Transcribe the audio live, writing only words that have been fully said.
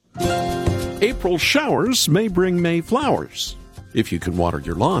April showers may bring May flowers, if you can water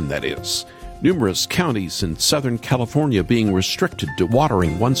your lawn, that is. Numerous counties in Southern California being restricted to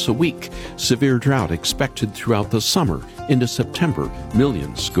watering once a week. Severe drought expected throughout the summer into September.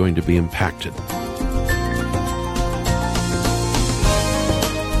 Millions going to be impacted.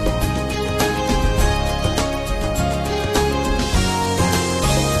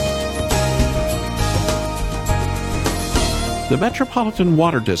 The Metropolitan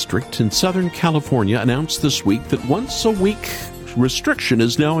Water District in Southern California announced this week that once-a-week restriction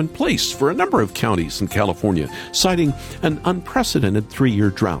is now in place for a number of counties in California, citing an unprecedented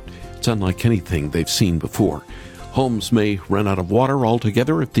 3-year drought. It's unlike anything they've seen before. Homes may run out of water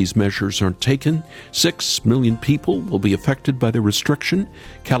altogether if these measures aren't taken. 6 million people will be affected by the restriction.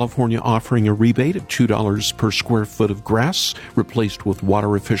 California offering a rebate of $2 per square foot of grass replaced with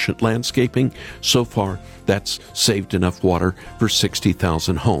water-efficient landscaping. So far, that's saved enough water for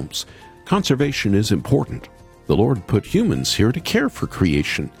 60,000 homes. Conservation is important. The Lord put humans here to care for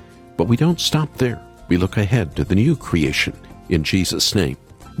creation. But we don't stop there. We look ahead to the new creation in Jesus' name.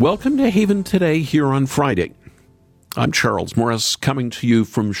 Welcome to Haven Today here on Friday. I'm Charles Morris, coming to you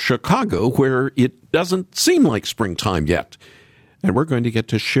from Chicago, where it doesn't seem like springtime yet. And we're going to get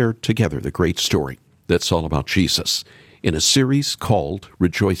to share together the great story that's all about Jesus in a series called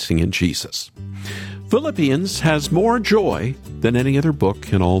Rejoicing in Jesus. Philippians has more joy than any other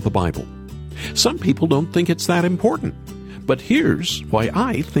book in all the Bible. Some people don't think it's that important, but here's why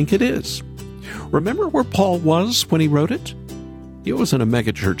I think it is. Remember where Paul was when he wrote it? He wasn't a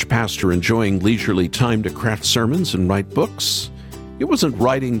megachurch pastor enjoying leisurely time to craft sermons and write books. He wasn't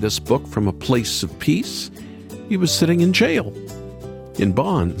writing this book from a place of peace. He was sitting in jail, in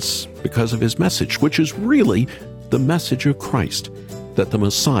bonds, because of his message, which is really the message of Christ, that the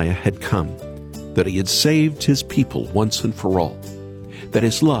Messiah had come, that he had saved his people once and for all, that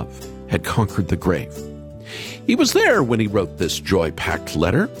his love had conquered the grave. He was there when he wrote this joy-packed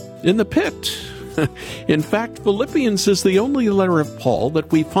letter, in the pit. In fact, Philippians is the only letter of Paul that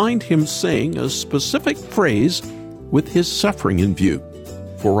we find him saying a specific phrase with his suffering in view.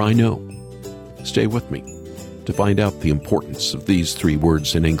 For I know. Stay with me to find out the importance of these 3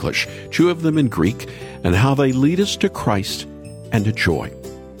 words in English, 2 of them in Greek, and how they lead us to Christ and to joy.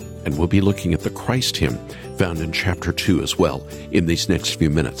 And we'll be looking at the Christ hymn found in chapter 2 as well in these next few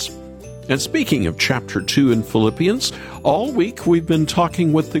minutes. And speaking of chapter 2 in Philippians, all week we've been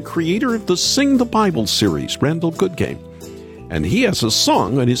talking with the creator of the Sing the Bible series, Randall Goodgame. And he has a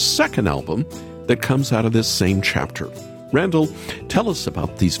song on his second album that comes out of this same chapter. Randall, tell us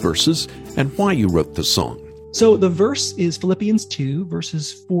about these verses and why you wrote the song. So the verse is Philippians 2,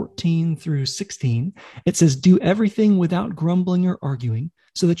 verses 14 through 16. It says, "Do everything without grumbling or arguing,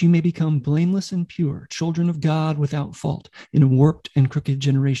 so that you may become blameless and pure, children of God without fault, in a warped and crooked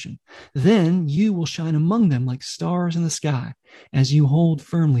generation. Then you will shine among them like stars in the sky, as you hold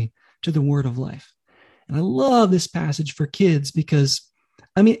firmly to the word of life." And I love this passage for kids because,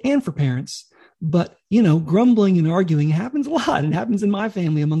 and for parents, but, grumbling and arguing happens a lot. It happens in my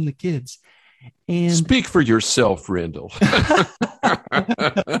family among the kids. And speak for yourself, Randall.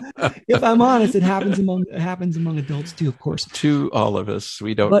 If I'm honest, it happens among adults too, of course. To all of us.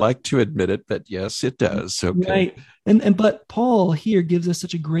 We don't like to admit it, but yes, it does. Okay. Right. But Paul here gives us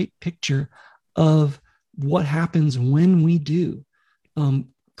such a great picture of what happens when we do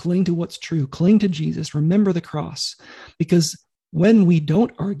cling to what's true, cling to Jesus, remember the cross. Because when we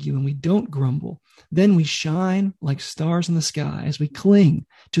don't argue and we don't grumble, then we shine like stars in the sky as we cling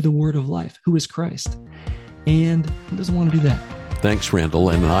to the word of life, who is Christ. And who doesn't want to do that? Thanks, Randall.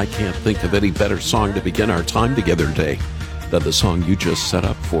 And I can't think of any better song to begin our time together today than the song you just set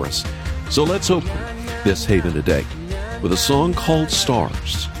up for us. So let's open this Haven Today with a song called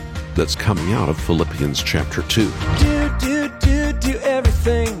Stars that's coming out of Philippians chapter 2. Do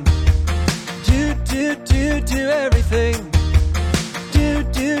everything. Do everything.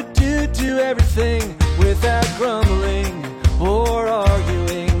 Do everything without grumbling or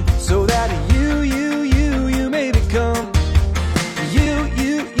arguing, so that you may become,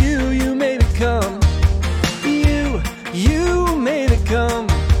 you may become, you may become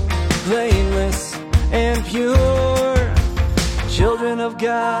blameless and pure, children of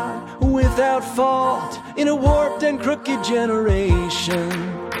God without fault in a warped and crooked generation.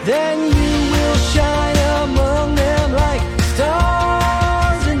 Then you will shine among them like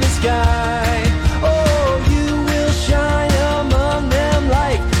stars in the sky. Oh, you will shine among them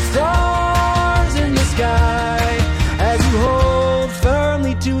like stars in the sky, as you hold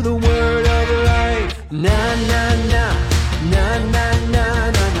firmly to the word of life. Na na na, na na na na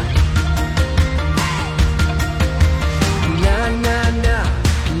na, na na na,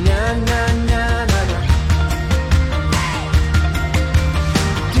 na na na.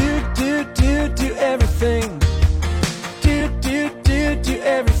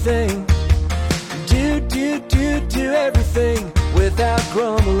 without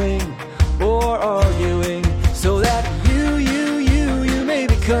grumbling or arguing, so that you may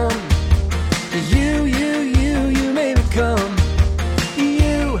become, you may become,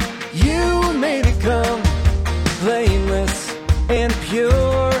 you may become blameless and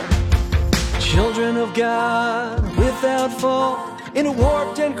pure, children of God without fault in a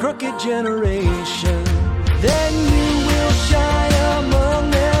warped and crooked generation. Then you will shine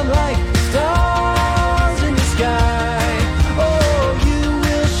among them like stars in the sky. Oh, you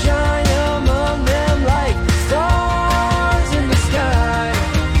will shine among them like stars in the sky,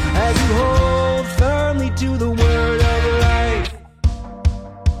 as you hold firmly to the word of life.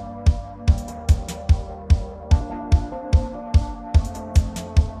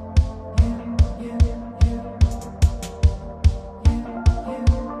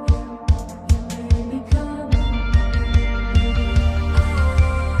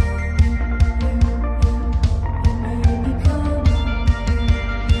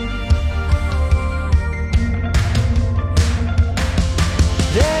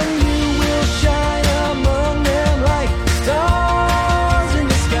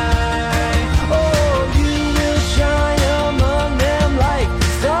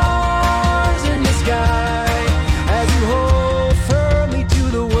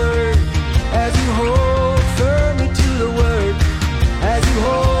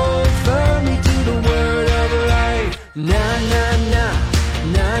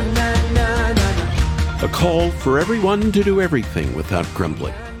 A call for everyone to do everything without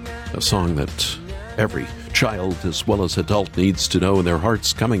grumbling. A song that every child as well as adult needs to know in their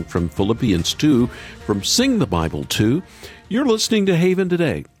hearts, coming from Philippians 2, from Sing the Bible 2. You're listening to Haven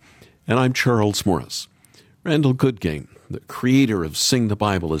Today, and I'm Charles Morris. Randall Goodgame, the creator of Sing the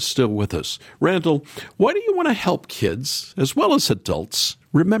Bible, is still with us. Randall, why do you want to help kids as well as adults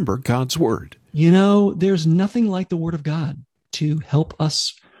remember God's Word? You know, there's nothing like the Word of God to help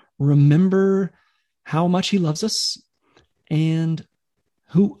us remember how much He loves us and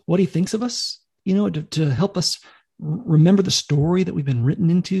what He thinks of us, you know, to help us remember the story that we've been written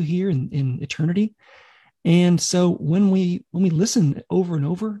into here in eternity. And so when we listen over and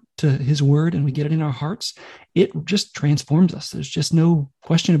over to His Word and we get it in our hearts, it just transforms us. There's just no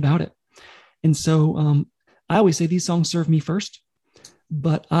question about it. And so I always say these songs serve me first,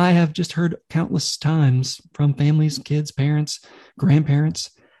 but I have just heard countless times from families, kids, parents, grandparents,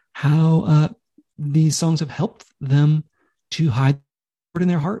 how these songs have helped them to hide the Word in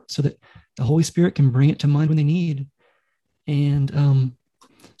their heart so that the Holy Spirit can bring it to mind when they need. And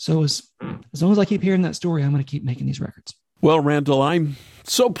so as long as I keep hearing that story, I'm going to keep making these records. Well, Randall, I'm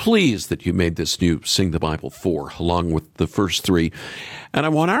so pleased that you made this new Sing the Bible 4 along with the first 3. And I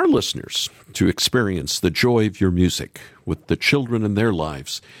want our listeners to experience the joy of your music with the children in their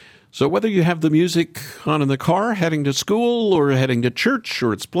lives. So whether you have the music on in the car heading to school or heading to church,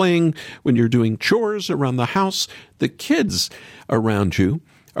 or it's playing when you're doing chores around the house, the kids around you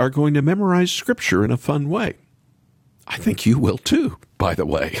are going to memorize Scripture in a fun way. I think you will too, by the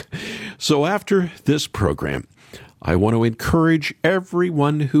way. So after this program, I want to encourage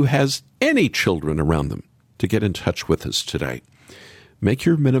everyone who has any children around them to get in touch with us today. Make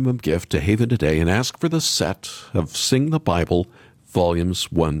your minimum gift to Haven Today and ask for the set of Sing the Bible Volumes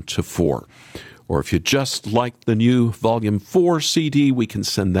 1 to 4. Or if you just like the new Volume 4 CD, we can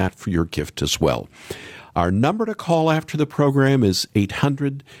send that for your gift as well. Our number to call after the program is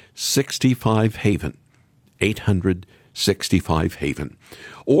 800-65-HAVEN. 800-65-HAVEN.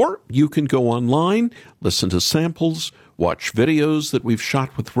 Or you can go online, listen to samples, watch videos that we've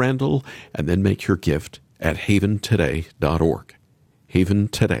shot with Randall, and then make your gift at haventoday.org.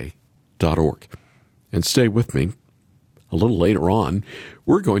 haventoday.org. And stay with me. A little later on,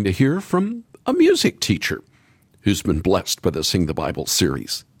 we're going to hear from a music teacher who's been blessed by the Sing the Bible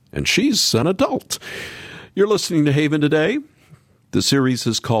series, and she's an adult. You're listening to Haven Today. The series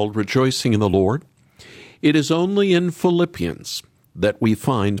is called Rejoicing in the Lord. It is only in Philippians that we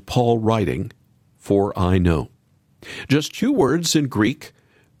find Paul writing, "For I know." Just 2 words in Greek,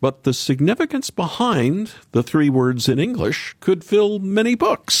 but the significance behind the 3 words in English could fill many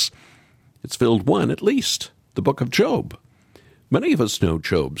books. It's filled one at least, the book of Job. Many of us know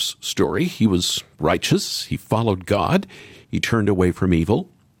Job's story. He was righteous, he followed God, he turned away from evil,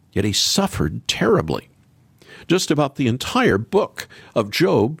 yet he suffered terribly. Just about the entire book of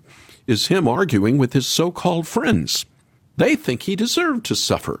Job is him arguing with his so-called friends. They think he deserved to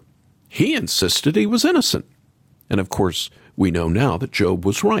suffer. He insisted he was innocent. And of course, we know now that Job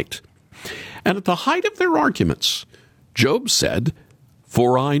was right. And at the height of their arguments, Job said,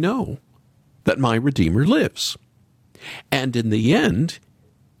 "For I know that my Redeemer lives. And in the end,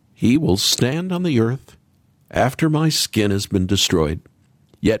 he will stand on the earth after my skin has been destroyed,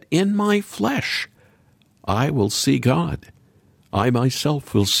 yet in my flesh I will see God. I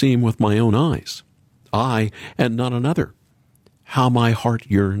myself will see him with my own eyes. I and not another. How my heart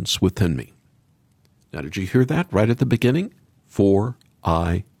yearns within me. Now, did you hear that right at the beginning? For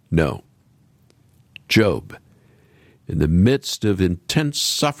I know. Job, in the midst of intense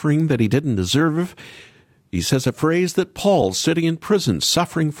suffering that he didn't deserve, he says a phrase that Paul, sitting in prison,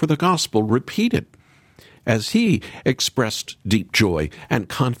 suffering for the gospel, repeated as he expressed deep joy and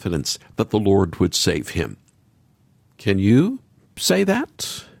confidence that the Lord would save him. Can you say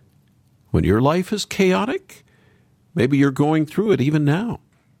that? When your life is chaotic, maybe you're going through it even now.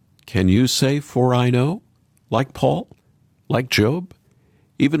 Can you say, for I know, like Paul, like Job,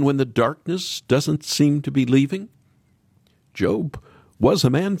 even when the darkness doesn't seem to be leaving? Job was a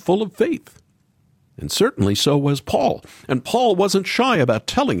man full of faith, and certainly so was Paul. And Paul wasn't shy about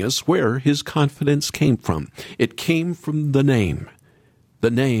telling us where his confidence came from. It came from the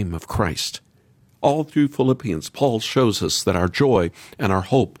name of Christ. All through Philippians, Paul shows us that our joy and our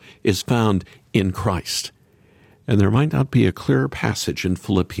hope is found in Christ. And there might not be a clearer passage in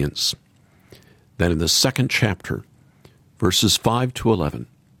Philippians than in the 2nd chapter, verses 5 to 11.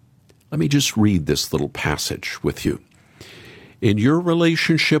 Let me just read this little passage with you. In your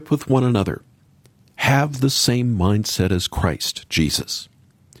relationship with one another, have the same mindset as Christ Jesus,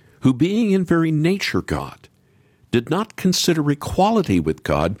 who being in very nature God, did not consider equality with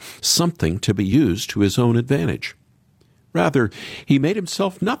God something to be used to his own advantage. Rather, he made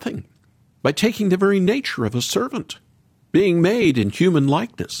himself nothing by taking the very nature of a servant, being made in human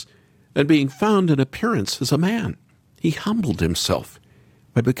likeness, and being found in appearance as a man. He humbled himself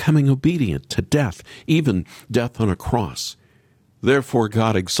by becoming obedient to death, even death on a cross. Therefore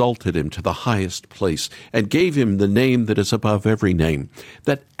God exalted him to the highest place and gave him the name that is above every name,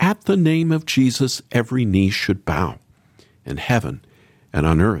 that at the name of Jesus every knee should bow, in heaven and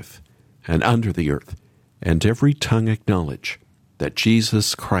on earth and under the earth, and every tongue acknowledge that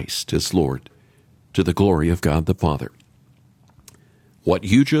Jesus Christ is Lord, to the glory of God the Father. What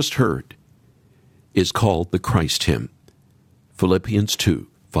you just heard is called the Christ hymn, Philippians 2,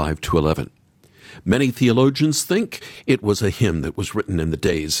 5 to 11. Many theologians think it was a hymn that was written in the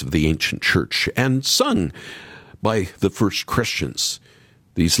days of the ancient church and sung by the first Christians.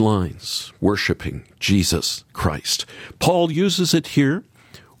 These lines, worshiping Jesus Christ. Paul uses it here,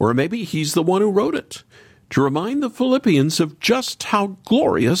 or maybe he's the one who wrote it, to remind the Philippians of just how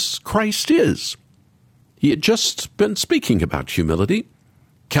glorious Christ is. He had just been speaking about humility,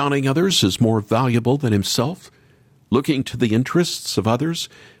 counting others as more valuable than himself, looking to the interests of others,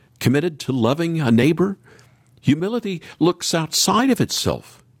 committed to loving a neighbor. Humility looks outside of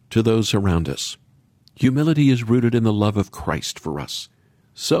itself to those around us. Humility is rooted in the love of Christ for us.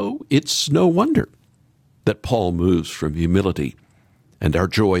 So it's no wonder that Paul moves from humility and our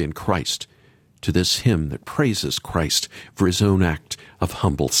joy in Christ to this hymn that praises Christ for his own act of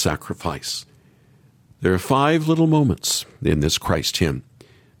humble sacrifice. There are 5 little moments in this Christ hymn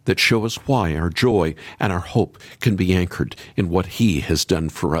that show us why our joy and our hope can be anchored in what he has done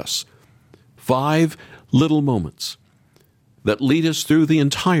for us. 5 little moments that lead us through the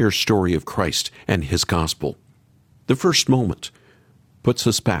entire story of Christ and his gospel. The first moment puts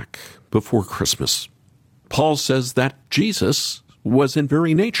us back before Christmas. Paul says that Jesus was in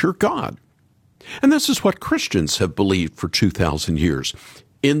very nature God. And this is what Christians have believed for 2,000 years.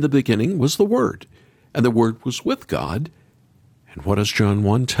 In the beginning was the Word, and the Word was with God. And what does John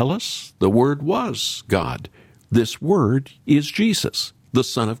 1 tell us? The Word was God. This Word is Jesus, the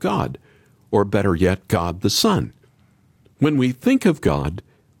Son of God, or better yet, God the Son. When we think of God,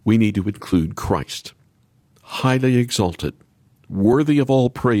 we need to include Christ, highly exalted, worthy of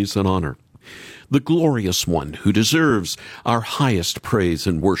all praise and honor, the glorious one who deserves our highest praise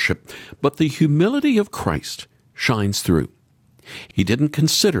and worship. But the humility of Christ shines through. He didn't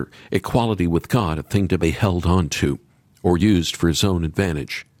consider equality with God a thing to be held on to or used for his own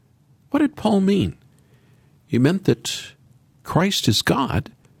advantage. What did Paul mean? He meant that Christ is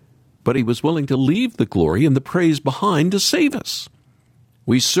God, but he was willing to leave the glory and the praise behind to save us.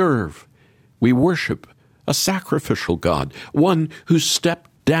 We serve, we worship a sacrificial God, one who stepped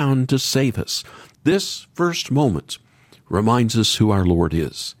down to save us. This first moment reminds us who our Lord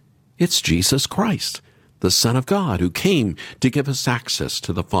is. It's Jesus Christ, the Son of God, who came to give us access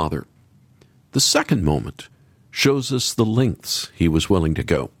to the Father. The second moment shows us the lengths he was willing to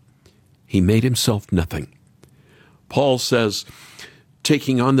go. He made himself nothing. Paul says,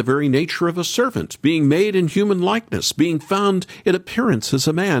 taking on the very nature of a servant, being made in human likeness, being found in appearance as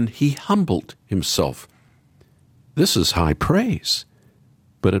a man, he humbled himself. This is high praise,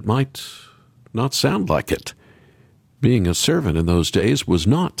 but it might not sound like it. Being a servant in those days was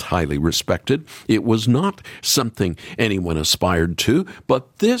not highly respected. It was not something anyone aspired to,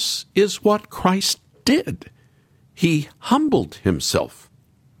 but this is what Christ did. He humbled himself.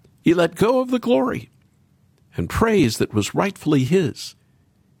 He let go of the glory and praise that was rightfully his.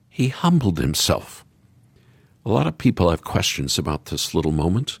 He humbled himself. A lot of people have questions about this little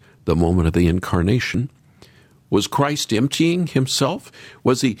moment, the moment of the incarnation. Was Christ emptying himself?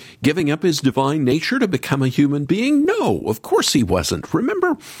 Was he giving up his divine nature to become a human being? No, of course he wasn't.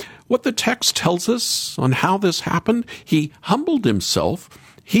 Remember what the text tells us on how this happened? He humbled himself.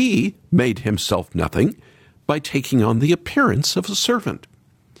 He made himself nothing by taking on the appearance of a servant.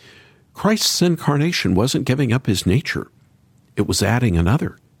 Christ's incarnation wasn't giving up his nature. It was adding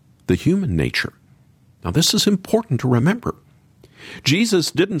another, the human nature. Now, this is important to remember.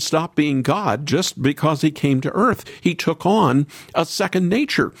 Jesus didn't stop being God just because he came to earth. He took on a second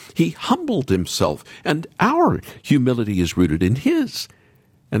nature. He humbled himself, and our humility is rooted in his.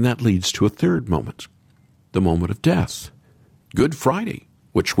 And that leads to a third moment, the moment of death. Good Friday,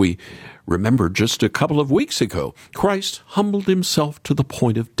 which we remembered just a couple of weeks ago. Christ humbled himself to the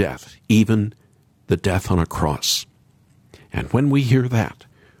point of death, even the death on a cross. And when we hear that,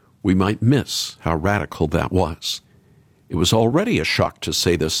 we might miss how radical that was. It was already a shock to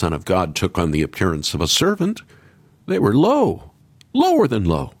say the Son of God took on the appearance of a servant. They were low, lower than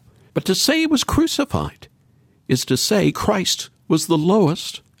low. But to say he was crucified is to say Christ was the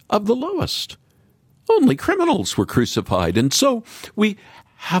lowest of the lowest. Only criminals were crucified, and so we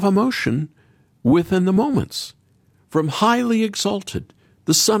have emotion within the moments. From highly exalted,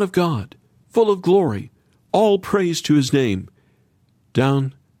 the Son of God, full of glory, all praise to his name,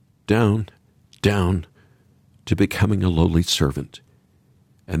 down, down, down, to becoming a lowly servant,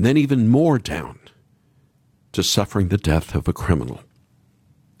 and then even more down to suffering the death of a criminal.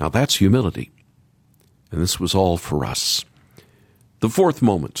 Now that's humility, and this was all for us. The fourth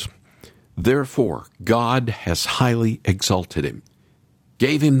moment, therefore God has highly exalted him,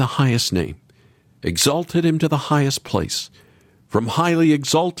 gave him the highest name, exalted him to the highest place, from highly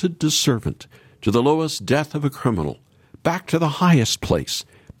exalted to servant, to the lowest death of a criminal, back to the highest place,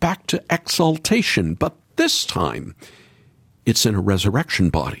 back to exaltation, but this time, it's in a resurrection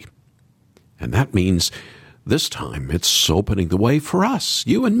body. And that means this time it's opening the way for us,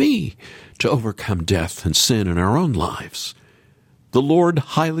 you and me, to overcome death and sin in our own lives. The Lord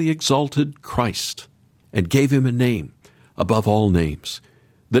highly exalted Christ and gave him a name above all names.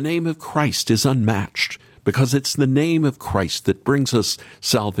 The name of Christ is unmatched because it's the name of Christ that brings us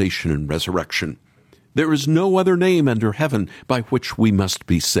salvation and resurrection. There is no other name under heaven by which we must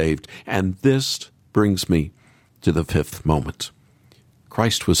be saved, and this brings me to the fifth moment.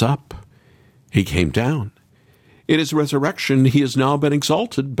 Christ was up. He came down. In his resurrection, he has now been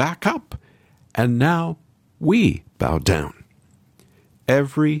exalted back up. And now we bow down.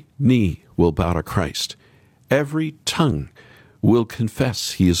 Every knee will bow to Christ. Every tongue will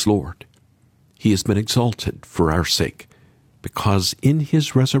confess he is Lord. He has been exalted for our sake, because in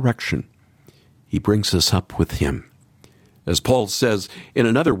his resurrection, he brings us up with him. As Paul says in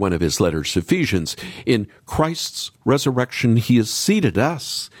another one of his letters, Ephesians, in Christ's resurrection, he has seated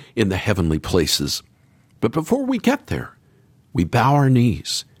us in the heavenly places. But before we get there, we bow our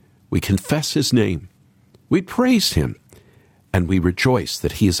knees, we confess his name, we praise him, and we rejoice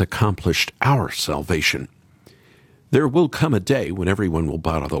that he has accomplished our salvation. There will come a day when everyone will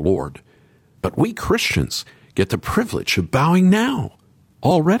bow to the Lord, but we Christians get the privilege of bowing now,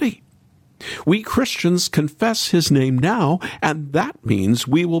 already. We Christians confess his name now, and that means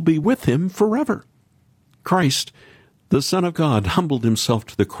we will be with him forever. Christ, the Son of God, humbled himself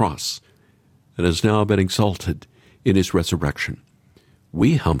to the cross and has now been exalted in his resurrection.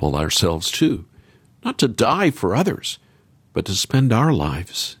 We humble ourselves too, not to die for others, but to spend our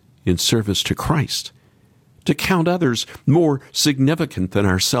lives in service to Christ, to count others more significant than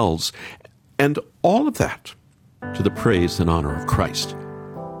ourselves, and all of that to the praise and honor of Christ.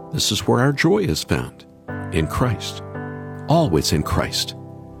 This is where our joy is found, in Christ, always in Christ,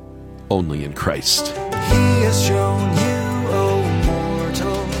 only in Christ. He has shown you, O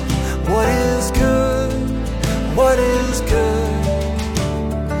mortal, what is good, what is good.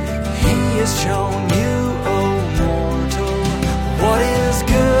 He has shown you, O mortal, what is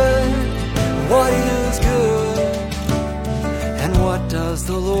good, what is good. And what does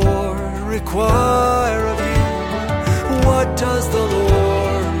the Lord require of you? What does the Lord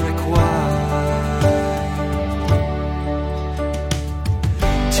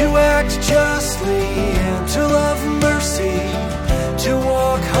to act justly and to love mercy, to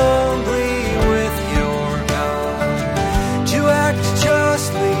walk humbly with your God. To act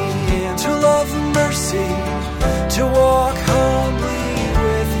justly and to love mercy, to walk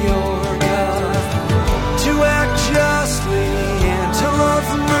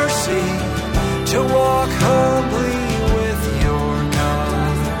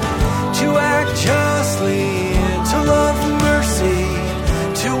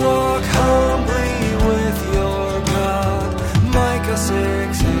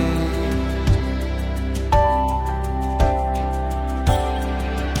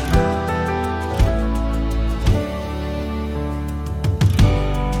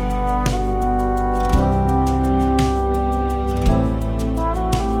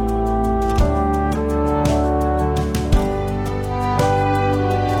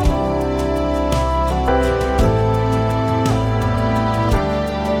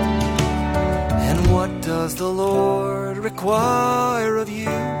does the Lord require of you?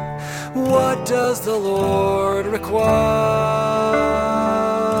 What does the Lord require?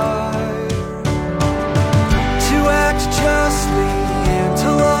 To act justly and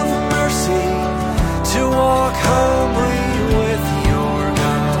to love mercy, to walk humbly with your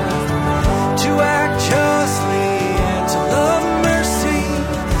God. To act justly and to love mercy,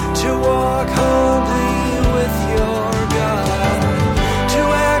 to walk humbly with your God. To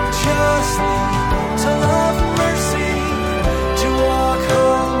act justly, to love mercy, to walk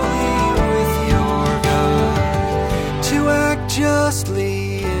humbly with your God. To act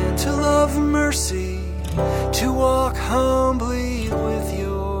justly and to love mercy, to walk humbly with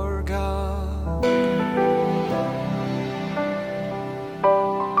your God.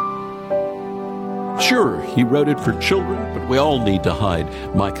 Sure, he wrote it for children, but we all need to hide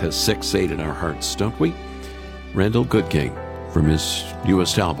Micah 6:8 in our hearts, don't we? Randall Goodgame from his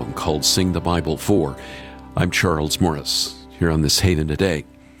newest album called Sing the Bible 4. I'm Charles Morris, here on this Haven Today.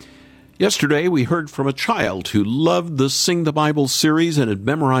 Yesterday, we heard from a child who loved the Sing the Bible series and had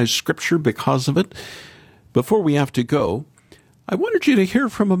memorized Scripture because of it. Before we have to go, I wanted you to hear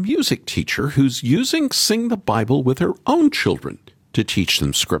from a music teacher who's using Sing the Bible with her own children to teach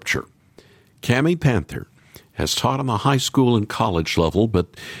them Scripture. Cammie Panther has taught on the high school and college level, but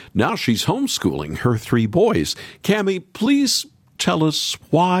now she's homeschooling her 3 boys. Cammie, please tell us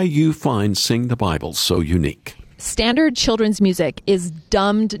why you find Sing the Bible so unique. Standard children's music is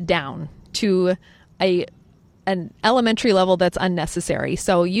dumbed down to an elementary level that's unnecessary.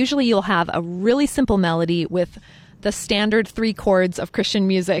 So usually you'll have a really simple melody with the standard 3 chords of Christian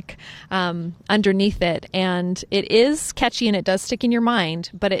music underneath it. And it is catchy and it does stick in your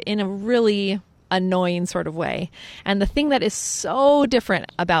mind, but in a really annoying sort of way. And the thing that is so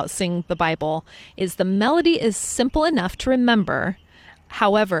different about Sing the Bible is the melody is simple enough to remember.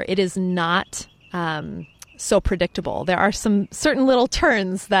 However, it is not so predictable. There are some certain little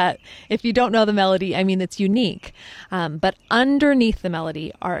turns that if you don't know the melody, it's unique. But underneath the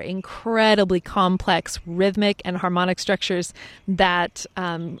melody are incredibly complex rhythmic and harmonic structures that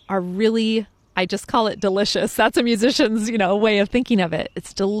are really, I just call it delicious. That's a musician's, way of thinking of it.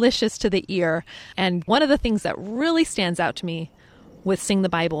 It's delicious to the ear. And one of the things that really stands out to me with Sing the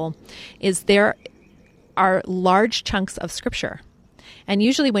Bible is there are large chunks of Scripture. And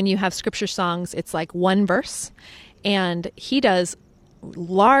usually when you have Scripture songs, it's like one verse, and he does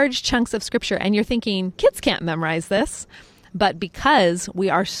large chunks of Scripture, and you're thinking, kids can't memorize this. But because we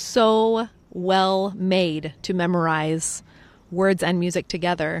are so well made to memorize words and music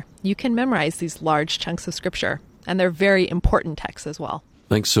together, you can memorize these large chunks of Scripture, and they're very important texts as well.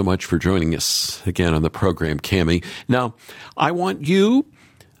 Thanks so much for joining us again on the program, Cammie. Now, I want you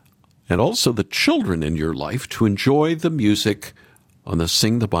and also the children in your life to enjoy the music on the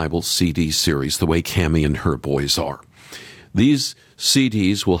Sing the Bible CD series the way Cammie and her boys are. These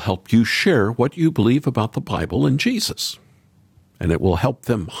CDs will help you share what you believe about the Bible and Jesus, and it will help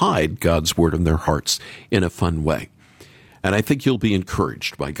them hide God's Word in their hearts in a fun way. And I think you'll be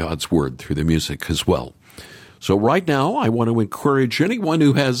encouraged by God's Word through the music as well. So right now, I want to encourage anyone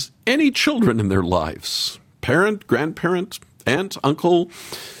who has any children in their lives, parent, grandparent, aunt, uncle,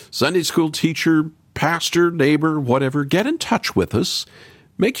 Sunday school teacher, pastor, neighbor, whatever, get in touch with us.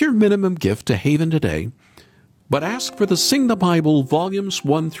 Make your minimum gift to Haven Today, but ask for the Sing the Bible Volumes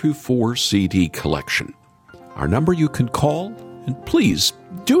 1 through 4 CD collection. Our number you can call, and please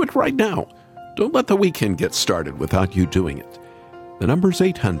do it right now. Don't let the weekend get started without you doing it. The number's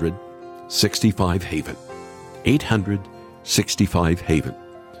 800-65-HAVEN. 800-65-HAVEN.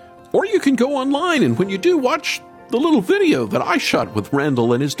 Or you can go online, and when you do, watch the little video that I shot with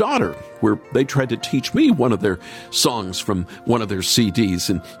Randall and his daughter, where they tried to teach me one of their songs from one of their CDs,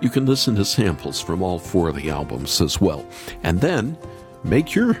 and you can listen to samples from all 4 of the albums as well. And then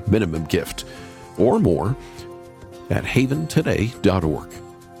make your minimum gift or more at haventoday.org.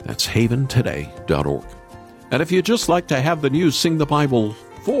 That's haventoday.org. And if you'd just like to have the new Sing the Bible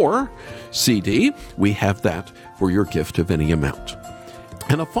 4 CD, we have that for your gift of any amount.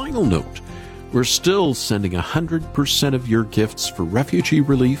 And a final note, we're still sending 100% of your gifts for refugee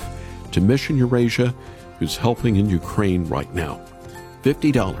relief to Mission Eurasia, who's helping in Ukraine right now.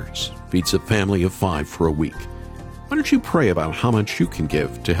 $50 feeds a family of 5 for a week. Why don't you pray about how much you can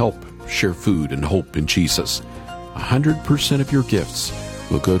give to help share food and hope in Jesus? 100% of your gifts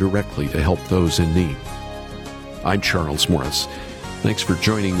will go directly to help those in need. I'm Charles Morris. Thanks for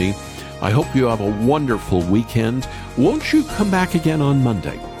joining me. I hope you have a wonderful weekend. Won't you come back again on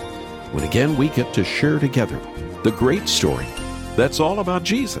Monday, when again we get to share together the great story that's all about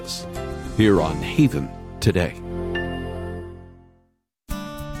Jesus here on Haven Today.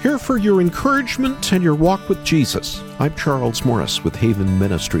 Here here for your encouragement and your walk with Jesus. I'm Charles Morris with Haven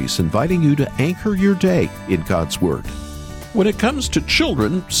Ministries, inviting you to anchor your day in God's Word. When it comes to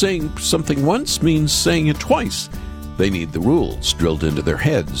children, saying something once means saying it twice. They need the rules drilled into their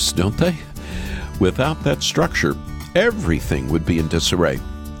heads, don't they? Without that structure, everything would be in disarray.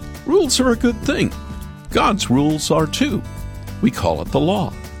 Rules are a good thing. God's rules are too. We call it the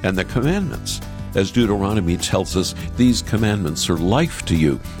law and the commandments. As Deuteronomy tells us, these commandments are life to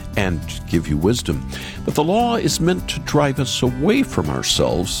you and give you wisdom. But the law is meant to drive us away from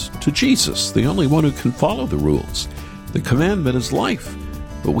ourselves to Jesus, the only one who can follow the rules. The commandment is life,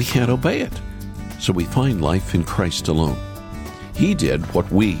 but we can't obey it. So we find life in Christ alone. He did what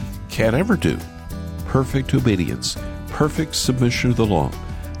we can't ever do. Perfect obedience, perfect submission to the law,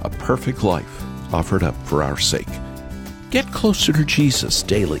 a perfect life offered up for our sake. Get closer to Jesus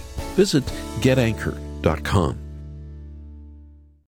daily. Visit getanchor.com.